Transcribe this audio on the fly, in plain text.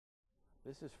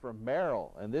This is from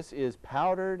Merrill, and this is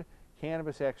powdered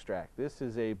cannabis extract. This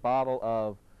is a bottle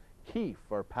of keef,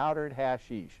 or powdered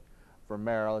hashish, from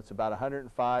Merrill. It's about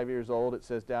 105 years old. It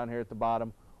says down here at the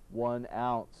bottom, 1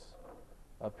 ounce.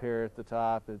 Up here at the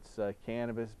top, it's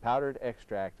cannabis, powdered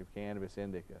extract of cannabis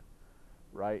indica.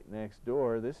 Right next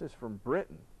door, this is from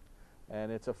Britain,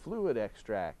 and it's a fluid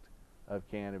extract of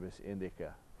cannabis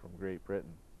indica from Great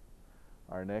Britain.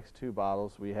 Our next two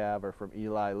bottles we have are from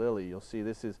Eli Lilly. You'll see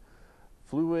this is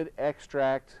fluid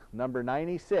extract number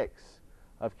 96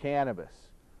 of cannabis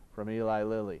from Eli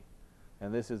Lilly.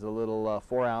 And this is a little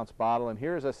 4-ounce bottle. And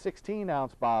here's a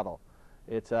 16-ounce bottle.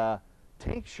 It's a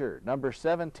tincture number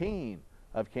 17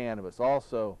 of cannabis,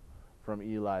 also from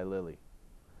Eli Lilly.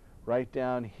 Right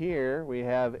down here we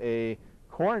have a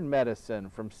corn medicine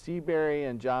from Seaberry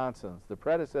and Johnson's, the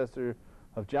predecessor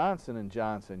of Johnson &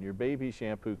 Johnson, your baby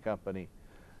shampoo company.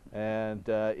 And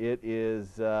it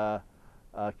is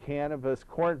cannabis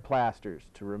corn plasters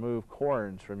to remove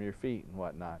corns from your feet and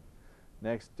whatnot.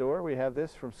 Next door we have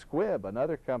this from Squibb,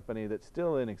 another company that's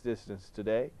still in existence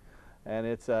today, and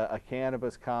it's a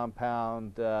cannabis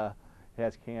compound.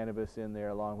 Has cannabis in there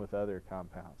along with other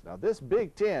compounds. Now this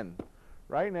big tin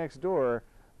right next door,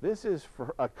 this is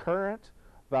for a current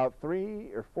about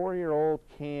 3 or 4-year-old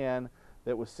can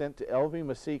that was sent to Elvie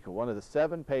Masica, one of the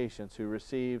 7 patients who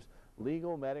receives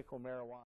legal medical marijuana.